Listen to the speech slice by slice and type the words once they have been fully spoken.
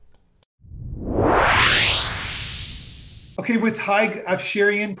Okay, with Haig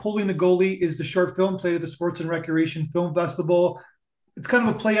Afsharian, Pulling the Goalie is the short film played at the Sports and Recreation Film Festival. It's kind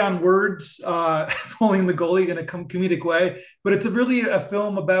of a play on words, pulling the goalie in a comedic way, but it's really a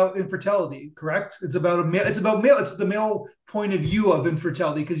film about infertility, correct? It's about it's the male point of view of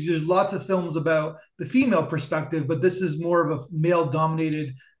infertility because there's lots of films about the female perspective, but this is more of a male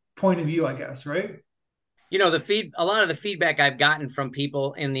dominated point of view, I guess, right? A lot of the feedback I've gotten from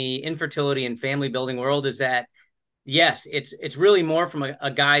people in the infertility and family building world is that yes, it's really more from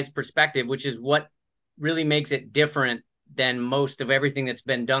a guy's perspective, which is what really makes it different than most of everything that's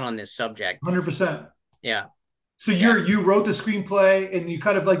been done on this subject. 100%. Yeah. So Yeah. you wrote the screenplay and you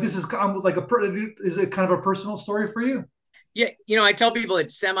kind of like this is like is it kind of a personal story for you? Yeah, I tell people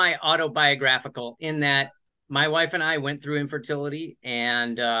it's semi autobiographical in that my wife and I went through infertility,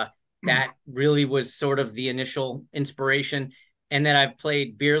 and that really was sort of the initial inspiration. And then I've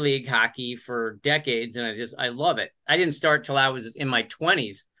played beer league hockey for decades, and I love it. I didn't start till I was in my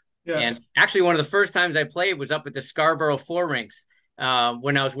 20s, Yeah. and actually one of the first times I played was up at the Scarborough Four Rinks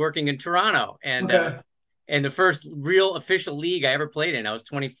when I was working in Toronto, Okay. and the first real official league I ever played in. I was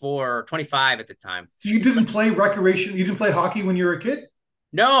 24 or 25 at the time. So you didn't play recreation, you didn't play hockey when you were a kid?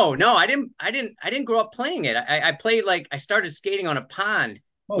 No, no, I didn't grow up playing it. I played like I started skating on a pond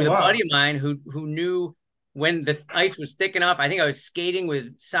Oh with a buddy wow. of mine who knew when the ice was thick enough. I think I was skating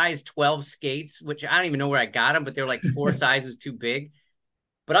with size 12 skates, which I don't even know where I got them, but they're like four sizes too big.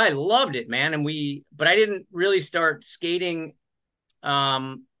 But I loved it, man. But I didn't really start skating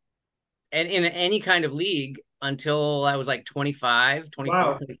um and in any kind of league until I was like 25, 24,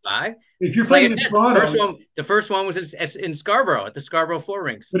 Wow. 25. If you're Like I playing in said, Toronto, the first one was in Scarborough at the Scarborough Four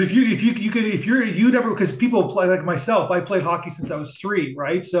Rinks. but if you could if you're you never because people play like myself, I played hockey since I was three,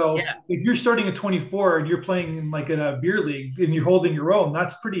 right? So Yeah. if you're starting at 24 and you're playing in like in a beer league and you're holding your own,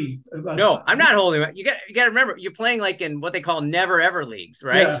 that's No, pretty I'm not good. holding it. You got to remember, you're playing like in what they call never ever leagues,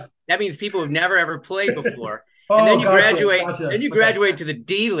 right? Yeah. That means people who've never ever played before, and Oh, then gotcha. you Okay. graduate to the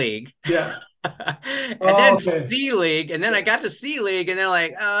D League, Yeah. and Oh, then okay. C League, and then I Yeah. got to C League, and they're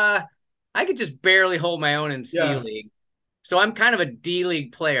like, I could just barely hold my own in C Yeah. League. So I'm kind of a D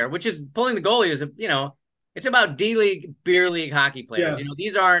League player, which is pulling the goalie is it's about D League beer league hockey players. Yeah.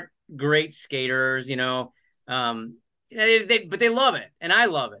 These aren't great skaters, um, but they love it, and I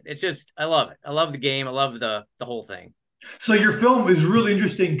love it. It's just I love it. I love the game. I love the whole thing. So your film is really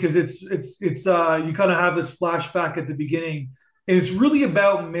interesting because it's you kind of have this flashback at the beginning, and it's really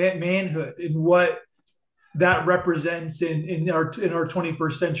about manhood and what that represents in our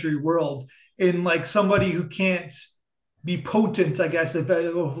 21st century world. In like somebody who can't be potent, I guess if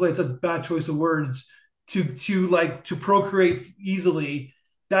hopefully it's a bad choice of words, to procreate easily.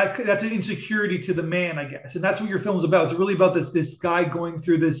 That's an insecurity to the man, I guess, and that's what your film's about. It's really about this guy going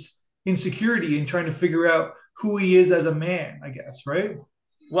through this insecurity and trying to figure out who he is as a man, I guess, right?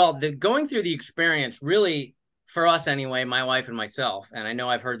 Well, the going through the experience really, for us anyway, my wife and myself, and I know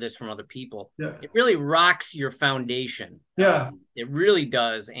I've heard this from other people, Yeah. it really rocks your foundation. Yeah. It really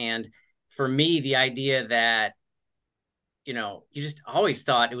does. And for me, the idea that you just always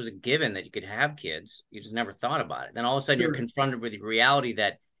thought it was a given that you could have kids. You just never thought about it. Then all of a sudden you're Sure. confronted with the reality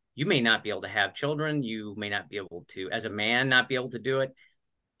that you may not be able to have children. You may not be able to, as a man, not be able to do it.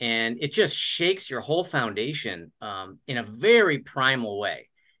 And it just shakes your whole foundation in a very primal way.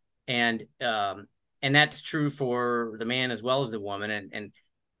 And and that's true for the man as well as the woman.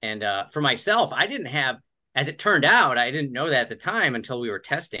 And for myself, I didn't have, as it turned out, I didn't know that at the time until we were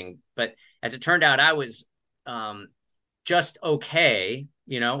testing. But as it turned out, I was um, just okay,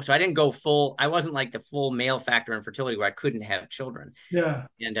 So I didn't go full. I wasn't like the full male factor infertility where I couldn't have children. Yeah.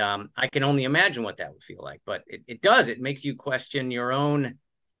 And I can only imagine what that would feel like. But it does. It makes you question your own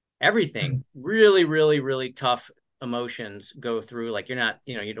everything. Really, really, really tough emotions go through. Like you're not,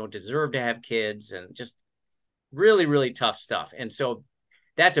 you don't deserve to have kids, and just really, really tough stuff. And so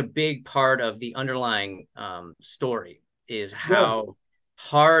that's a big part of the underlying story is Yeah. how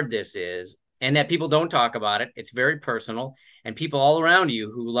hard this is, and that people don't talk about it. It's very personal, and people all around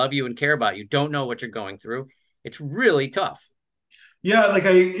you who love you and care about you don't know what you're going through. It's really tough. Yeah, like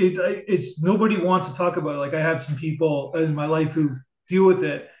it's nobody wants to talk about it. Like I have some people in my life who deal with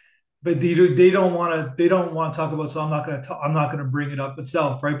it, but they don't want to talk about it, so I'm not gonna bring it up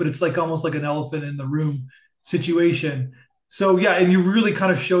itself, right? But it's like almost like an elephant in the room situation. So yeah, and you really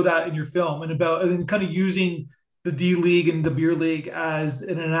kind of show that in your film and kind of using the D League and the beer league as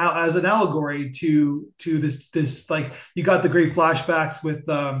an allegory to this like you got the great flashbacks with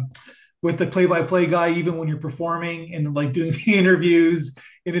with the play-by-play guy, even when you're performing and like doing the interviews,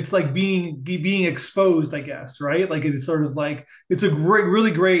 and it's like being exposed, I guess, right? Like it's sort of like it's a great,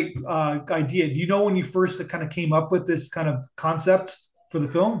 really great idea. Do you know when you first kind of came up with this kind of concept for the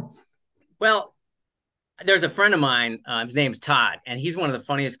film? Well, there's a friend of mine, his name's Todd, and he's one of the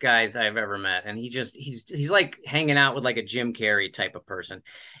funniest guys I've ever met. And he's like hanging out with like a Jim Carrey type of person.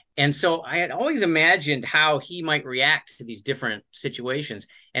 And so I had always imagined how he might react to these different situations.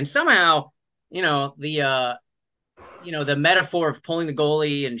 And somehow, you know, the metaphor of pulling the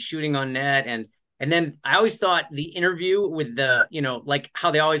goalie and shooting on net, and then I always thought the interview with the, like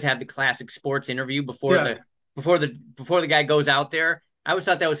how they always have the classic sports interview Yeah, before the guy goes out there. I always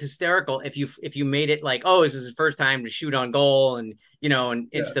thought that was hysterical if you made it like, oh, this is his first time to shoot on goal, and and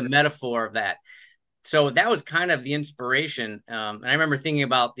yeah, it's the metaphor of that. So that was kind of the inspiration. And I remember thinking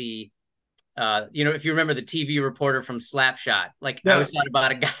about if you remember the TV reporter from Slapshot, like I yeah, always thought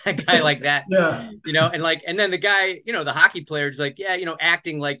about a guy like that, yeah. and then the guy, the hockey players, like, yeah,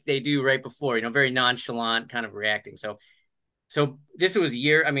 acting like they do right before, very nonchalant, kind of reacting. So this was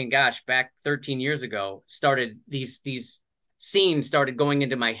I mean, gosh, back 13 years ago, started these scenes started going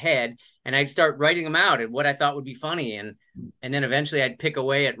into my head, and I'd start writing them out and what I thought would be funny, and then eventually I'd pick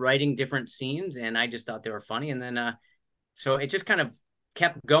away at writing different scenes, and I just thought they were funny, and then so it just kind of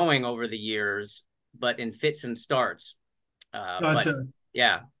kept going over the years, but in fits and starts. But Gotcha.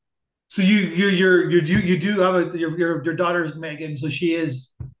 yeah, So you do have your daughter's Megan, so she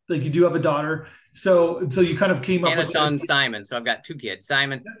is like you do have a daughter. So you kind of came up and a with son, the Simon. So I've got two kids,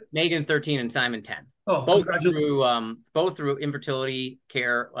 Simon, Megan 13, and Simon 10. oh Both congratulations. through infertility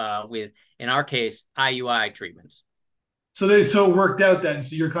care, with, in our case, IUI treatments. So it worked out then.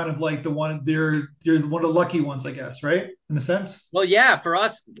 So you're kind of like the one you're one of the lucky ones, I guess, right? In a sense. Well, yeah, for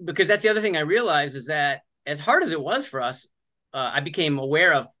us, because that's the other thing I realized is that as hard as it was for us, I became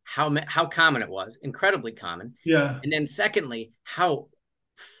aware of how common it was, incredibly common, Yeah, and then secondly, how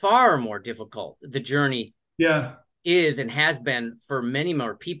far more difficult the journey yeah, is and has been for many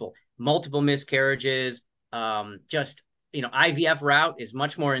more people. Multiple miscarriages, just IVF route is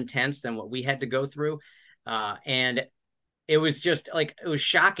much more intense than what we had to go through, and it was just like it was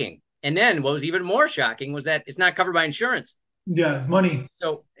shocking. And then what was even more shocking was that it's not covered by insurance. yeah. Money.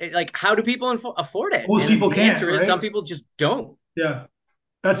 So, like, how do people afford it? Most And people the can't, answer is some right? people just don't. Yeah.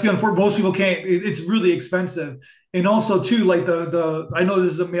 That's the unfortunate. Most people can't. It's really expensive, and also too, like the I know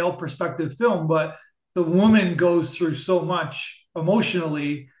this is a male perspective film, but the woman goes through so much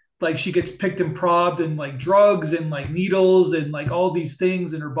emotionally. Like she gets picked and prodded, and like drugs and like needles and like all these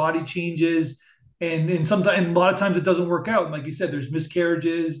things, and her body changes, and sometimes and a lot of times it doesn't work out. And like you said, there's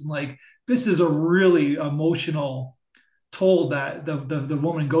miscarriages, and like this is a really emotional toll that the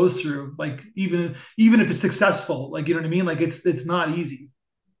woman goes through. Like even if it's successful, like you know what I mean. Like it's not easy.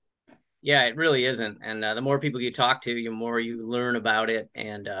 Yeah, it really isn't. And the more people you talk to, the more you learn about it,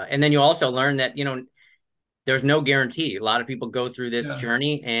 and then you also learn that there's no guarantee. A lot of people go through this Yeah.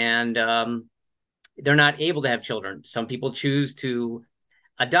 journey, and they're not able to have children. Some people choose to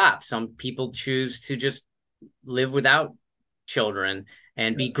adopt. Some people choose to just live without children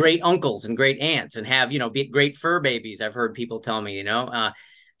and be great uncles and great aunts and have, be great fur babies. I've heard people tell me,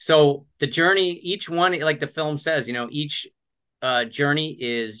 so the journey, each one, like the film says, each journey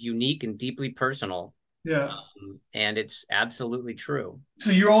is unique and deeply personal. Yeah. And it's absolutely true.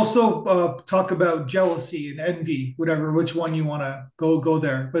 So you also talk about jealousy and envy, whatever, which one you want to go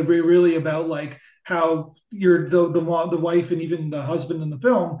there, but really about like how you're the wife and even the husband in the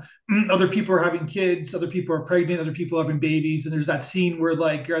film, other people are having kids, other people are pregnant, other people are having babies, and there's that scene where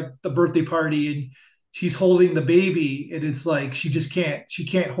like you're at the birthday party and she's holding the baby, and it's like she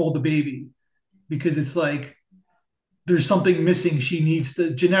can't hold the baby because it's like there's something missing. She needs to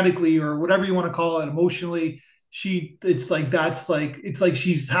genetically or whatever you want to call it, emotionally. It's like that's like it's like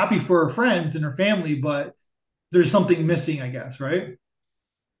she's happy for her friends and her family, but there's something missing, I guess, right?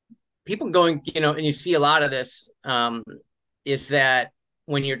 People going, and you see a lot of this, is that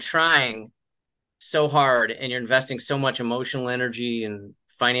when you're trying so hard and you're investing so much emotional energy and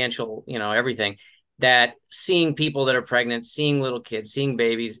financial, everything, that seeing people that are pregnant, seeing little kids, seeing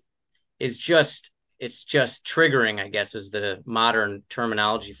babies is just it's just triggering, I guess, is the modern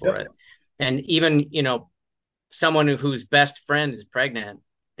terminology for Yep. it. And even, someone whose best friend is pregnant,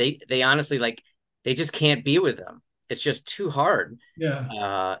 they honestly, like, they just can't be with them. It's just too hard.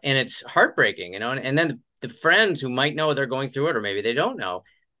 Yeah. And it's heartbreaking, and then the friends who might know they're going through it, or maybe they don't know,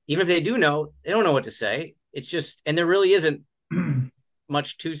 even if they do know, they don't know what to say. It's just, and there really isn't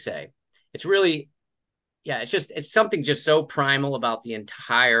much to say. It's really, yeah, it's something just so primal about the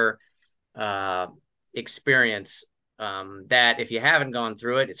entire uh experience that if you haven't gone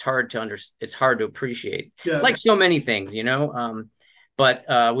through it, it's hard to appreciate, Yeah. like so many things, you know. But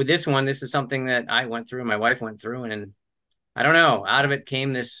with this one, this is something that I went through, my wife went through, and I don't know, out of it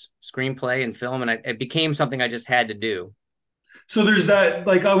came this screenplay and film, and it became something I just had to do. So there's that,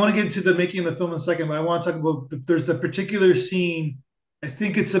 like, I want to get into the making of the film in a second, but I want to talk about there's the particular scene. I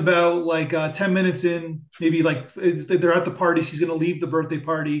think it's about like 10 minutes in, maybe like they're at the party. She's going to leave the birthday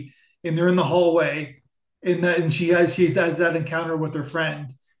party and they're in the hallway and she has that encounter with her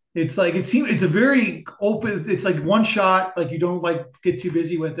friend. It's like, it's a very open, it's like one shot, like you don't like get too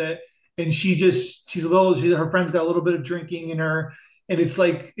busy with it. And her friend's got a little bit of drinking in her. And it's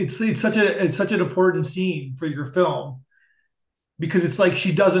like, it's such an important scene for your film because it's like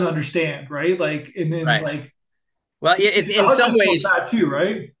she doesn't understand, right? Like, and then Right. like Well, the in some husband feels ways, bad too,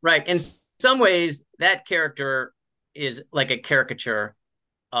 right? right. In some ways, that character is like a caricature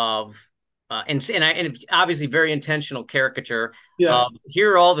of, and it's obviously very intentional caricature Yeah, of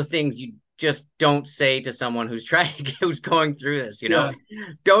here are all the things you just don't say to someone who's who's going through this. You know,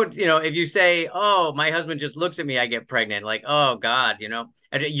 yeah, don't if you say, "Oh, my husband just looks at me, I get pregnant," like, "Oh God,"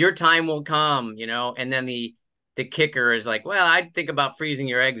 your time will come, and then the kicker is like, "Well, I'd think about freezing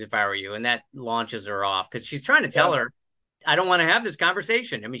your eggs if I were you," and that launches her off because she's trying to tell yeah, her, "I don't want to have this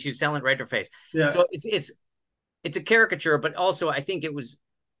conversation." I mean, she's telling it right to her face. yeah, So it's a caricature, but also I think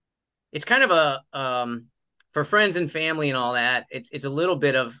it's kind of a for friends and family and all that. It's a little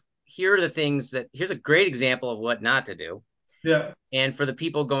bit of here are the things that here's a great example of what not to do. yeah, And for the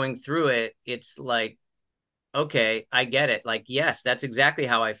people going through it, it's like, okay, I get it. Like, yes, that's exactly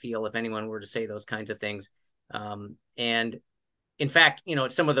how I feel if anyone were to say those kinds of things. And in fact,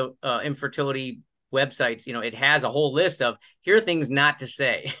 some of the infertility websites, it has a whole list of here are things not to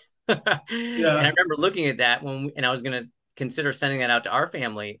say. And I yeah, remember looking at that and I was going to consider sending that out to our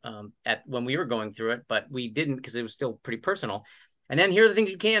family at when we were going through it, but we didn't because it was still pretty personal. And then here are the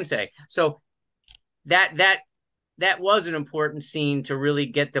things you can say. So that that that was an important scene to really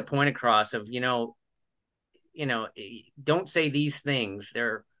get the point across of don't say these things.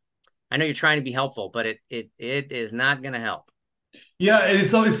 I know you're trying to be helpful, but it is not going to help. yeah. And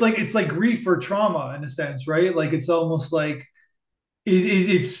it's like grief or trauma in a sense, right? Like it's almost like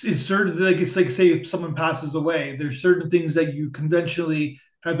it's certain, like it's like, say if someone passes away, there's certain things that you conventionally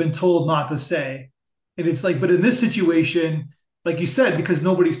have been told not to say, and it's like, but in this situation, like you said, because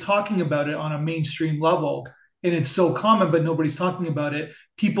nobody's talking about it on a mainstream level and it's so common but nobody's talking about it,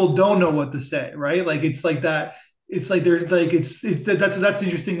 people don't know what to say, right? Like it's like that. It's like there's like it's that's the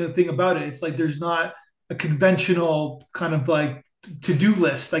interesting thing about it. It's like there's not a conventional kind of like to-do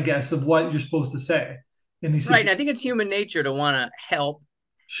list, I guess, of what you're supposed to say in these Right. And situations. I think it's human nature to want to help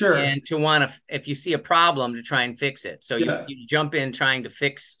Sure. and to want to, if you see a problem, to try and fix it. So you, Yeah. you jump in trying to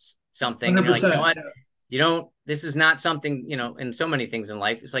fix something and you're like, 100%. what? Yeah. This is not something, in so many things in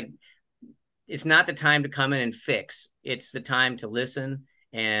life, it's like, it's not the time to come in and fix. It's the time to listen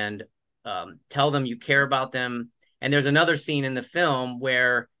and tell them you care about them. And there's another scene in the film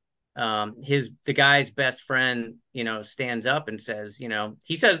where the guy's best friend, stands up and says,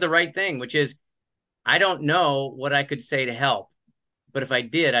 he says the right thing, which is, I don't know what I could say to help, but if I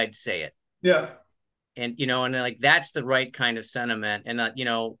did, I'd say it. Yeah. And like that's the right kind of sentiment. And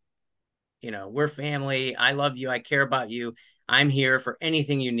we're family. I love you. I care about you. I'm here for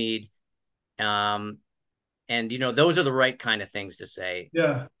anything you need. Um, and those are the right kind of things to say.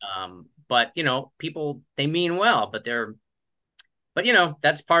 Yeah. But people they mean well, but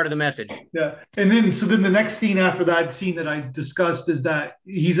that's part of the message. Yeah. And then the next scene after that scene that I discussed is that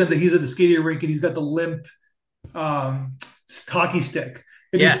he's at the skating rink and he's got the limp um, hockey stick.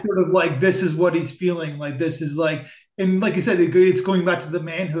 And it's Yeah. sort of like this is what he's feeling. Like this is like, and like you said, it's going back to the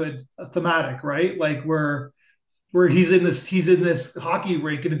manhood thematic, right? Like where he's in this hockey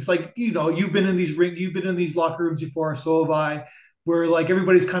rink, and it's like you've been in these locker rooms before, so have I, where like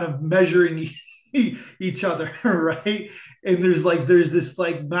everybody's kind of measuring each other, right? And there's this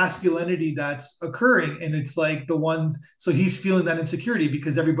like masculinity that's occurring, and it's like the one, so he's feeling that insecurity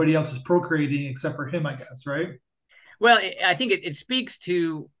because everybody else is procreating except for him, I guess, right? Well, I think it speaks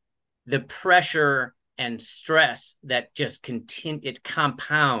to the pressure and stress that just it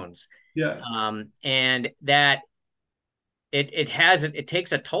compounds, Yeah, and that it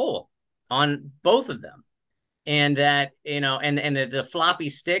takes a toll on both of them. And that and the floppy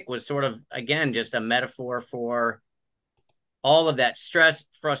stick was sort of again just a metaphor for all of that stress,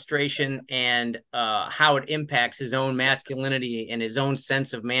 frustration, and how it impacts his own masculinity and his own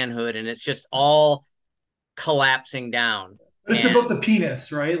sense of manhood, and it's just all collapsing down. it's And about the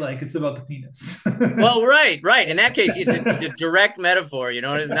penis, right? Like it's about the penis. well, right. In that case, it's a direct metaphor.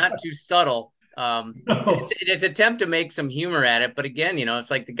 It's not too subtle. No. It's an attempt to make some humor at it, but again,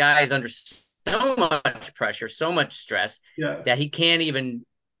 it's like the guy is under so much pressure, so much stress Yeah. that he can't even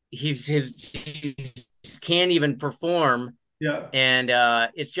he can't even perform. Yeah. And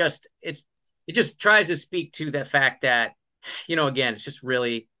it just tries to speak to the fact that, again, it's just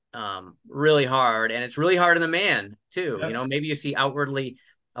really really hard, and it's really hard on the man too. Yeah. Maybe you see outwardly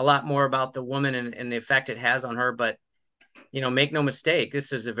a lot more about the woman and the effect it has on her, but make no mistake,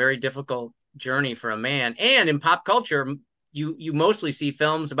 this is a very difficult journey for a man. And in pop culture, you mostly see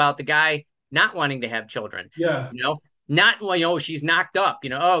films about the guy not wanting to have children. Yeah. Not, well, she's knocked up.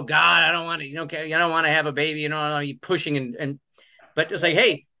 Oh God, I don't want to. I don't want to have a baby. You pushing and but it's like,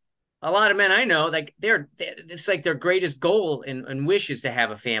 hey, a lot of men I know, like it's like their greatest goal and wish is to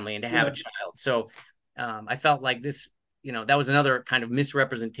have a family and to have a Yeah. child. So I felt like this, that was another kind of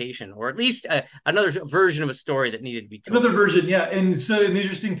misrepresentation, or at least another version of a story that needed to be told. Another version, yeah. And so the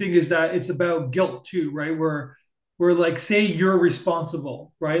interesting thing is that it's about guilt too, right? Where like say you're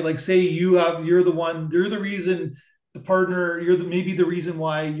responsible, right? Like say you're the one, you're the reason the partner, maybe the reason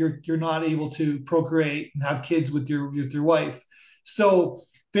why you're not able to procreate and have kids with your wife. So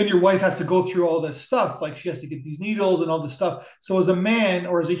then your wife has to go through all this stuff, like she has to get these needles and all this stuff. So as a man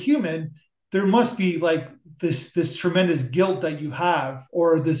or as a human, there must be like this tremendous guilt that you have,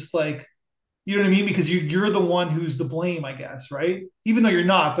 or this like, you know what I mean? Because you're the one who's to blame, I guess, right? Even though you're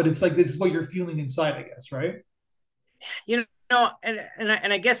not, but it's like this is what you're feeling inside, I guess, right? And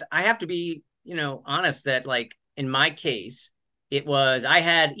I guess I have to be, honest that, like, in my case, it was, I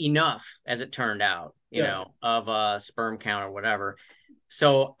had enough, as it turned out, Yeah, of a sperm count or whatever.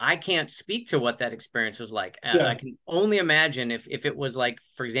 So I can't speak to what that experience was like. I yeah, can only imagine if it was like,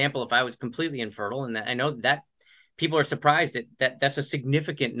 for example, if I was completely infertile, and that, I know that people are surprised that's a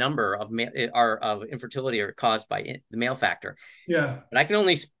significant number of of infertility are caused by the male factor. yeah, But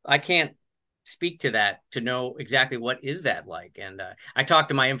I can't speak to that to know exactly what is that like. And I talked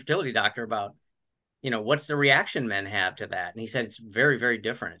to my infertility doctor about, what's the reaction men have to that, and he said it's very, very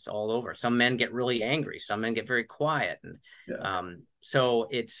different. It's all over. Some men get really angry, some men get very quiet, and yeah. so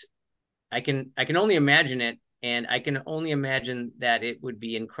it's, I can only imagine it, and I can only imagine that it would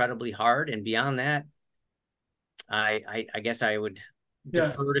be incredibly hard. And beyond that, I guess I would Yeah.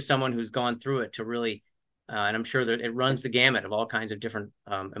 defer to someone who's gone through it to really, and I'm sure that it runs the gamut of all kinds of different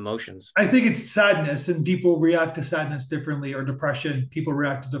emotions. I think it's sadness, and people react to sadness differently, or depression. People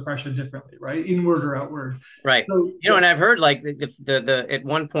react to depression differently, right? Inward or outward. Right. So yeah, And I've heard like the at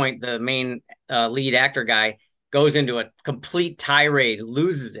one point the main lead actor guy goes into a complete tirade,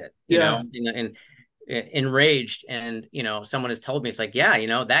 loses it, yeah, enraged, and someone has told me, it's like,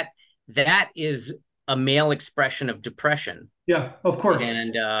 yeah, that is a male expression of depression. yeah. Of course,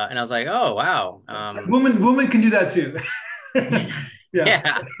 And I was like, oh wow. women can do that too. Yeah,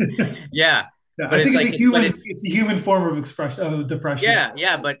 Yeah, yeah. yeah. But I it's think like it's it's a human form of expression of depression.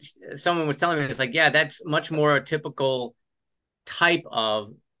 yeah, but someone was telling me, it's like, yeah, that's much more a typical type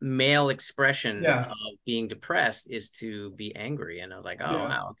of male expression Yeah, of being depressed, is to be angry. And I was like, oh yeah.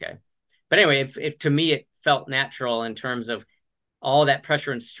 wow, okay. But anyway, if to me it felt natural in terms of all that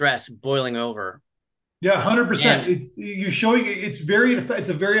pressure and stress boiling over. Yeah, 100%. And It's you showing it's a very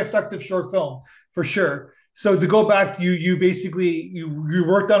effective short film for sure. So to go back to you basically you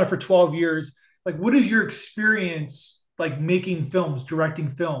worked on it for 12 years. Like what is your experience like making films, directing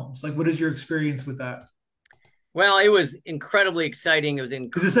films? Like what is your experience with that? well, it was incredibly exciting. It was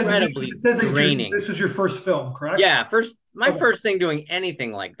Because it incredibly says that draining. this was your first film, correct? Yeah, my Okay. first thing doing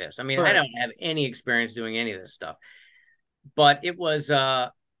anything like this. I mean, All I right. don't have any experience doing any of this stuff, but it was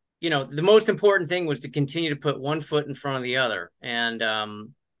the most important thing was to continue to put one foot in front of the other, and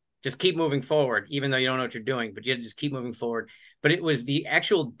just keep moving forward, even though you don't know what you're doing, but you just keep moving forward. But it was the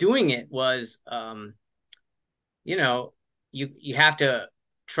actual doing it was, you know you have to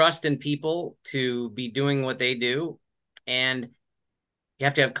trust in people to be doing what they do, and you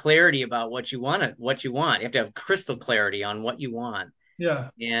have to have clarity about what you want. You have to have crystal clarity on what you want. Yeah.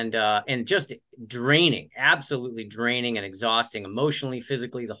 And just draining, absolutely draining and exhausting, emotionally,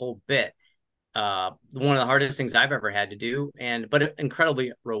 physically, the whole bit. One of the hardest things I've ever had to do, and but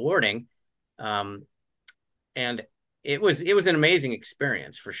incredibly rewarding. Um, and it was an amazing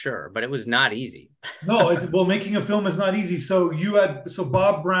experience for sure, but it was not easy. No, it's well, making a film is not easy. So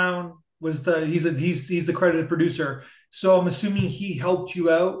Bob Brown was he's the credited producer. So I'm assuming he helped you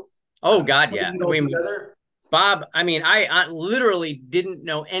out Oh God, yeah. putting it I all mean, together. Bob, I mean, I literally didn't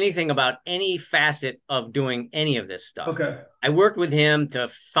know anything about any facet of doing any of this stuff. Okay. I worked with him to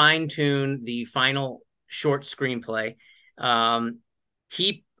fine tune the final short screenplay. Um,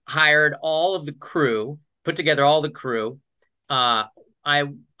 he hired all of the crew, put together all the crew. Uh,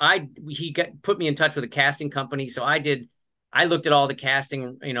 he put me in touch with a casting company. So I looked at all the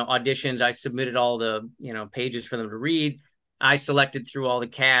casting, auditions. I submitted all the, pages for them to read. I selected through all the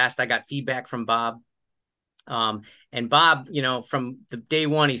cast. I got feedback from Bob. And Bob, from the day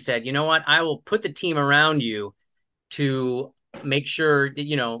one, he said, you know what, I will put the team around you to make sure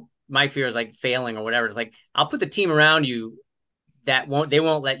that, my fear is like failing or whatever. It's like, I'll put the team around you they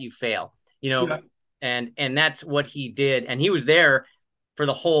won't let you fail, Yeah. and that's what he did. And he was there for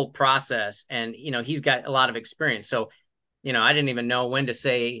the whole process. And, he's got a lot of experience. So, I didn't even know when to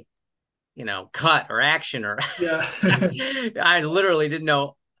say, cut or action or Yeah. I literally didn't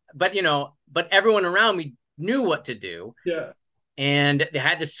know. But, but everyone around me knew what to do. Yeah. And they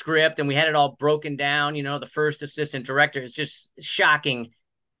had the script and we had it all broken down. The first assistant director, is just shocking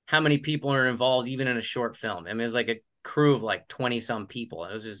how many people are involved, even in a short film. I mean, it was like a crew of like 20 some people.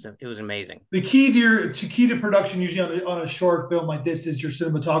 It was amazing. The key to production usually on a short film like this is your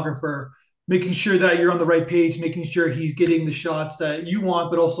cinematographer making sure that you're on the right page, making sure he's getting the shots that you want,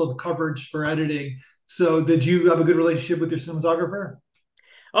 but also the coverage for editing. So, did you have a good relationship with your cinematographer?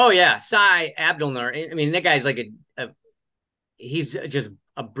 Oh yeah, Cy Abdulner. I mean, that guy's like he's just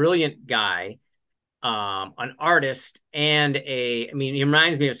a brilliant guy, an artist, and I mean, he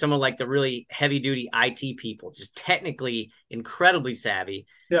reminds me of someone like the really heavy duty IT people, just technically incredibly savvy,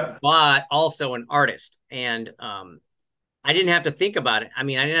 Yeah. but also an artist. And I didn't have to think about it. I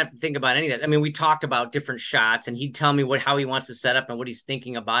mean, I didn't have to think about any of that. I mean, we talked about different shots and he'd tell me how he wants to set up and what he's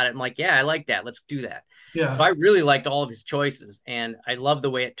thinking about it. I'm like, yeah, I like that. Let's do that. So Yeah. I really liked all of his choices and I love the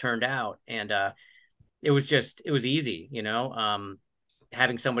way it turned out. And it was easy,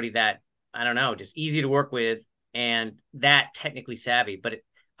 having somebody that, I don't know, just easy to work with and that technically savvy. But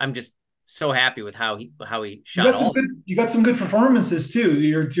I'm just so happy with how he shot all of it. You got some good performances too.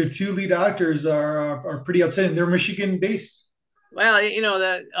 Your two lead actors are pretty outstanding. They're Michigan based. Well,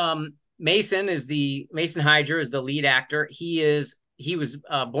 the Mason Hydra is the lead actor. He was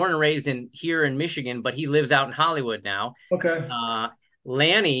born and raised here in Michigan, but he lives out in Hollywood now. Okay. Uh,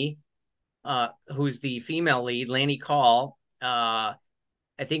 Lanny, who's the female lead, Lanny Call.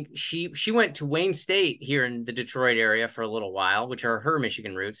 I think she went to Wayne State here in the Detroit area for a little while, which are her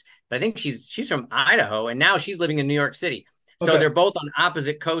Michigan roots. But I think she's from Idaho, and now she's living in New York City. So Okay. they're both on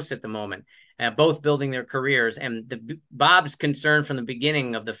opposite coasts at the moment, both building their careers. And Bob's concern from the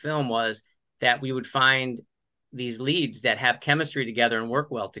beginning of the film was that we would find these leads that have chemistry together and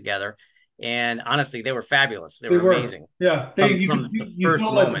work well together. And honestly, they were fabulous. They They were were. amazing Yeah. from the You first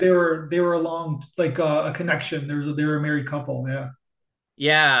felt like moment. they were along like a connection. They were a married couple. Yeah.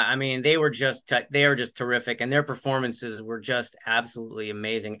 Yeah, I mean, they were just terrific, and their performances were just absolutely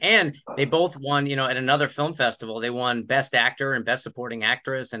amazing. And they both won, at another film festival. They won Best Actor and Best Supporting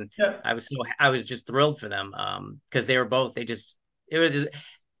Actress, and Yeah. I was just thrilled for them, because they were both it was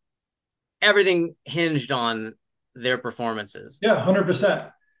everything hinged on their performances. Yeah. 100%.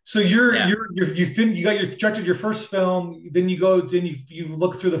 So Yeah. you got your directed your first film. Then you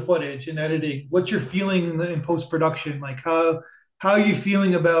look through the footage and editing. What's your feeling in post production? Like how are you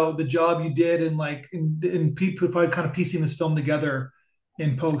feeling about the job you did and like in people probably kind of piecing this film together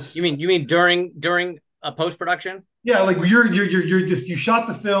in post? You mean during a post production? Yeah, like you're just you shot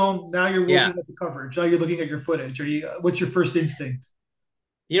the film. Now you're Yeah. looking at the coverage. Now you're looking at your footage. What's your first instinct?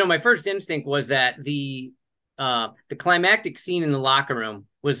 My first instinct was that the climactic scene in the locker room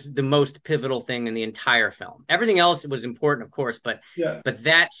was the most pivotal thing in the entire film. Everything else was important, of course, Yeah, but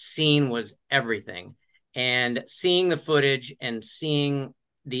that scene was everything. And seeing the footage and seeing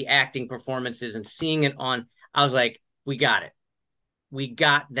the acting performances and seeing it I was like, we got it. We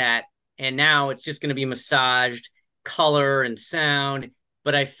got that. And now it's just going to be massaged, color and sound.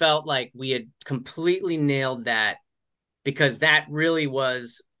 But I felt like we had completely nailed that because that really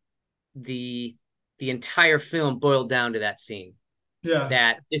was the the entire film boiled down to that scene. yeah,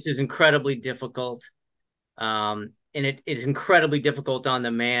 That this is incredibly difficult, and it is incredibly difficult on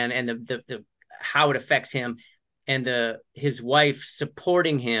the man and the how it affects him, and the his wife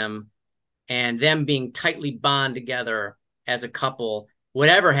supporting him, and them being tightly bond together as a couple,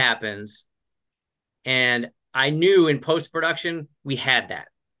 whatever happens. And I knew in post production we had that,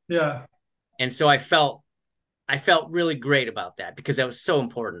 yeah, and so I felt really great about that because that was so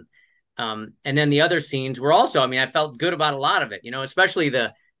important. And then the other scenes were also, I mean, I felt good about a lot of it, especially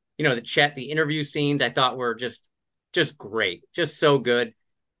the interview scenes I thought were just great, just so good.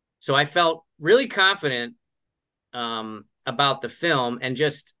 So I felt really confident, about the film, and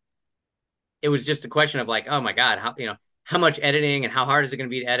it was just a question of like, oh my God, how much editing and how hard is it going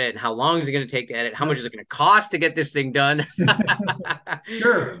to be to edit and how long is it going to take to edit? How yeah. much is it going to cost to get this thing done?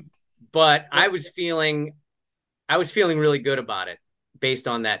 Sure. But Yeah, I was feeling really good about it based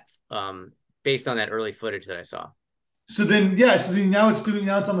on that based on that early footage that I saw. So then, yeah, so then now it's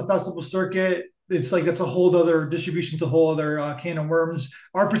on the festival circuit. It's like that's a whole other distribution's a whole other can of worms.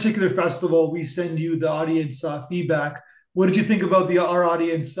 Our particular festival, we send you the audience feedback. What did you think about the our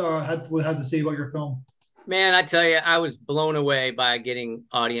audience had to say about your film? Man, I tell you, I was blown away by getting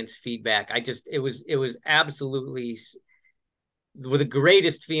audience feedback. It was absolutely with the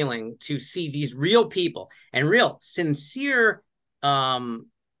greatest feeling to see these real people and real sincere, um,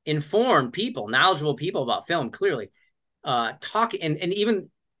 informed people, knowledgeable people about film, clearly, talk and even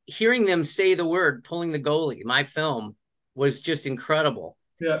hearing them say the word "pulling the goalie," my film was just incredible.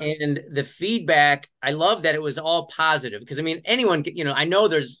 Yeah, And the feedback, I love that it was all positive because I mean, anyone, I know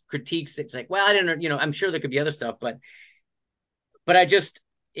there's critiques. It's like, well, I didn't, I'm sure there could be other stuff, but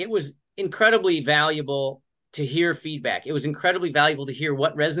it was incredibly valuable to hear feedback. It was incredibly valuable to hear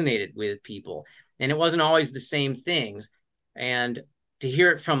what resonated with people. And it wasn't always the same things. And to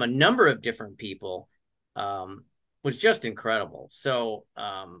hear it from a number of different people was just incredible. So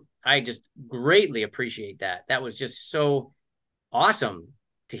I just greatly appreciate that. That was just so awesome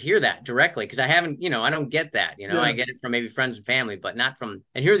to hear that directly because I haven't, I don't get that. I yeah. get it from maybe friends and family, but not from,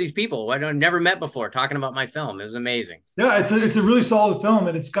 and here are these people I've never met before talking about my film. It was amazing. Yeah, it's a really solid film,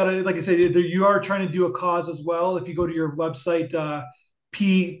 and it's got a like I said, you are trying to do a cause as well. If you go to your website,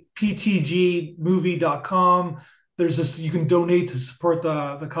 ptgmovie.com, there's this you can donate to support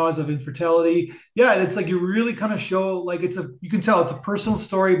the cause of infertility. Yeah, and it's like you really kind of show like you can tell it's a personal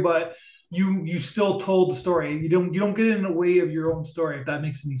story, but you still told the story. You don't get in the way of your own story if that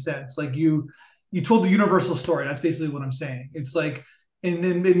makes any sense. Like you told the universal story. That's basically what I'm saying. It's like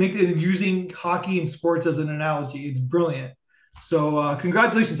and make it using hockey and sports as an analogy. It's brilliant. So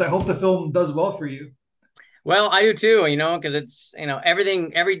congratulations. I hope the film does well for you. Well, I do too, because it's,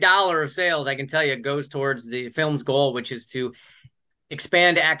 everything, every dollar of sales, I can tell you, goes towards the film's goal, which is to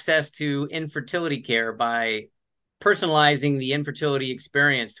expand access to infertility care by personalizing the infertility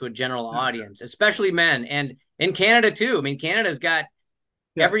experience to a general Yeah, audience, especially men. And in Canada too. I mean, Canada's got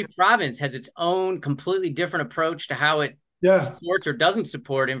yeah, every province has its own completely different approach to how it yeah. supports or doesn't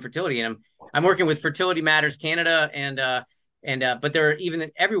support infertility. And I'm working with Fertility Matters Canada and but they're even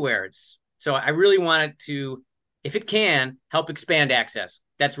everywhere. It's so I really wanted to, if it can, help expand access.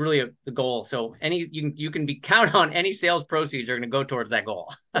 That's really the goal. So you can be count on any sales proceeds are going to go towards that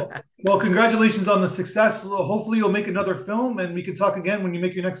goal. Well, congratulations on the success. Hopefully, you'll make another film, and we can talk again when you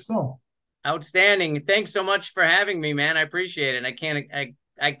make your next film. Outstanding. Thanks so much for having me, man. I appreciate it.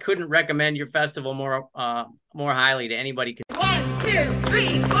 I couldn't recommend your festival more highly to anybody. 1, 2, 3.